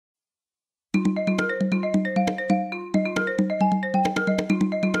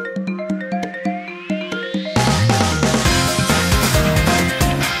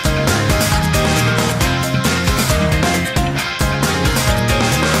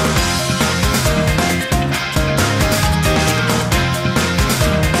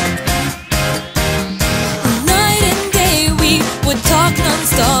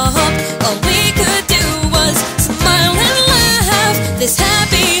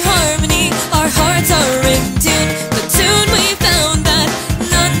hearts are in tune, but soon we found that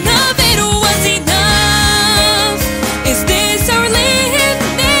none of it was enough. Is this our limit?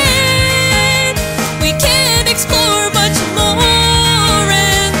 We can't explore much more,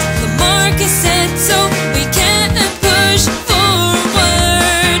 and the mark is set, so we can't push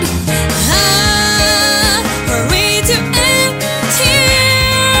forward. Are we to end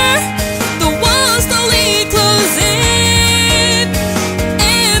here? The walls slowly close in,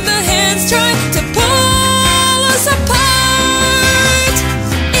 and the hands try to pull us apart.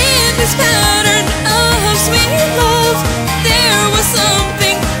 In this pattern of sweet love, there was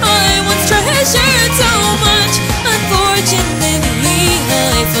something I once treasured so much. Unfortunately,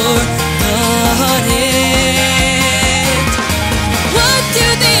 I forgot it. What do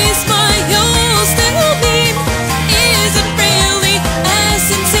these smiles still mean? Isn't really as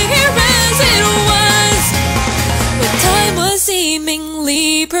sincere as it was when time was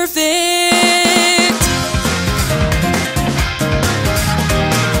seemingly perfect.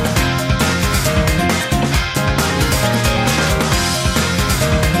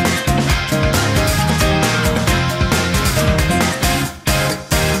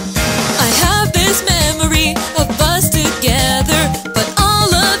 I have this memory of us together, but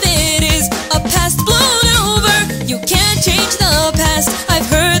all of it is a past blown over. You can't change the past, I've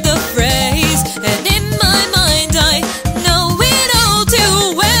heard the phrase, and in my mind I know it all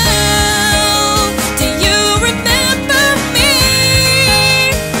too well. Do you remember me?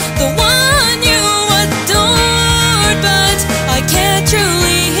 The one you adored, but I can't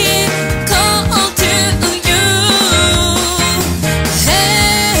truly call to you.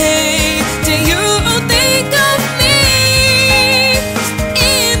 Hey, do you think of me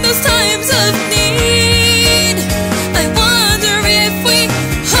in those times of need? I wonder if we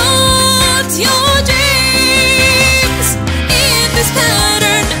hold your dreams. In this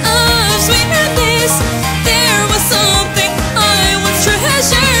pattern of sweetness, there was something I once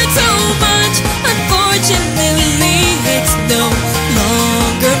treasured so much. Unfortunately, it's no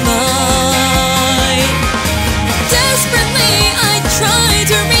longer mine. Desperately, I tried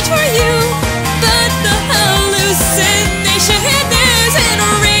to reach for you, but the hallucination isn't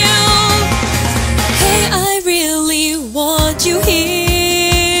real. Hey, I really want you here.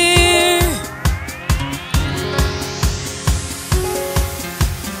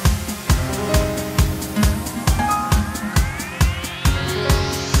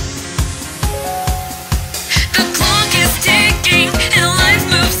 The clock is ticking and life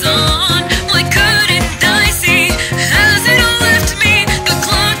moves on. Why couldn't I see? Has it all left me? The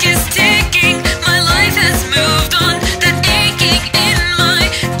clock is ticking, my life has moved on. That aching in my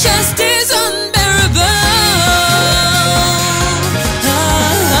chest is unbearable.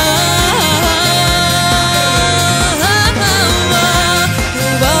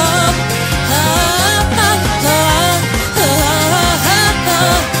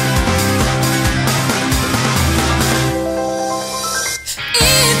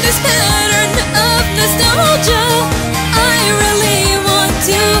 In this pattern of nostalgia, I really want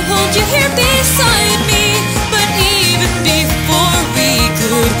to hold you here beside me, but even before we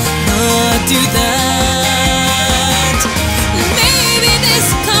could not do that,